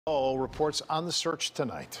Reports on the search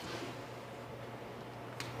tonight.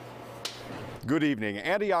 Good evening.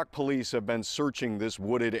 Antioch police have been searching this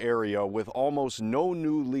wooded area with almost no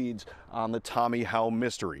new leads on the Tommy Howe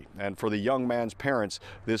mystery. And for the young man's parents,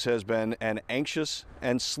 this has been an anxious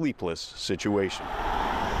and sleepless situation.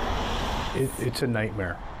 It's a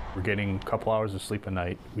nightmare. We're getting a couple hours of sleep a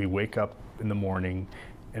night. We wake up in the morning,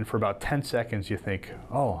 and for about 10 seconds you think,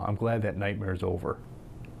 oh, I'm glad that nightmare's over.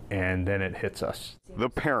 And then it hits us. The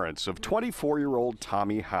parents of 24-year-old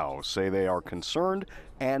Tommy Howe say they are concerned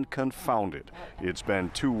and confounded. It's been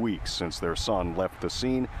 2 weeks since their son left the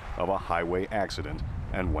scene of a highway accident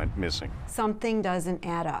and went missing. Something doesn't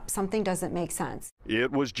add up. Something doesn't make sense.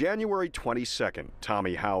 It was January 22nd.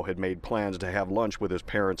 Tommy Howe had made plans to have lunch with his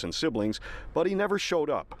parents and siblings, but he never showed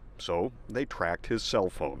up. So they tracked his cell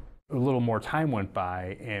phone. A little more time went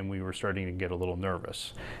by and we were starting to get a little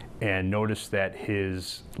nervous and noticed that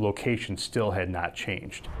his location still had not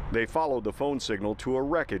changed. They followed the phone signal to a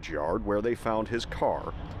wreckage yard where they found his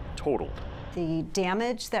car totaled. The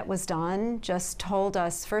damage that was done just told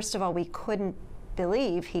us, first of all, we couldn't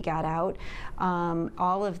believe he got out.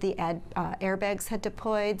 All of the airbags had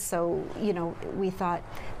deployed, so we thought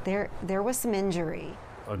there was some injury.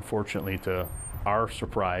 Unfortunately, to our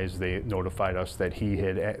surprise, they notified us that he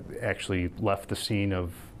had actually left the scene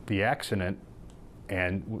of the accident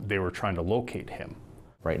and they were trying to locate him.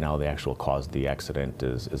 Right now, the actual cause of the accident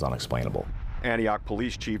is unexplainable. Antioch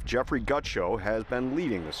Police Chief Jeffrey Gutshow has been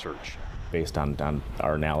leading the search. Based on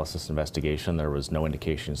our analysis investigation, there was no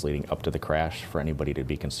indications leading up to the crash for anybody to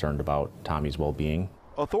be concerned about Tommy's well-being.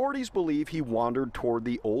 Authorities believe he wandered toward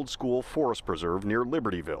the old school forest preserve near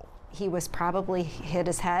Libertyville. He was probably hit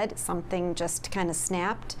his head. Something just kind of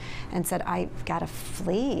snapped and said, I've got to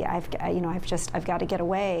flee. I've got to get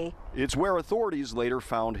away. It's where authorities later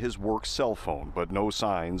found his work cell phone, but no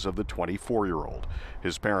signs of the 24-year-old.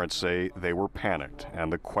 His parents say they were panicked and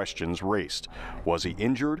the questions raced. Was he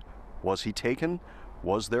injured? Was he taken?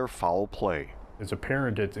 Was there foul play? As a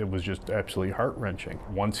parent, it was just absolutely heart-wrenching.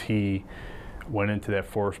 Once he went into that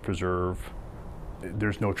forest preserve,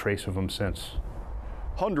 there's no trace of him since.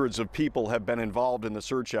 Hundreds of people have been involved in the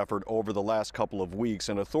search effort over the last couple of weeks,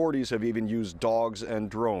 and authorities have even used dogs and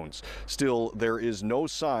drones. Still, there is no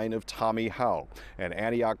sign of Tommy Howe, and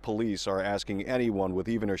Antioch police are asking anyone with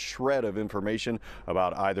even a shred of information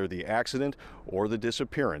about either the accident or the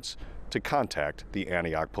disappearance to contact the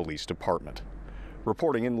Antioch Police Department.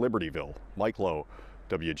 Reporting in Libertyville, Mike Lowe,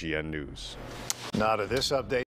 WGN News. Now to this update.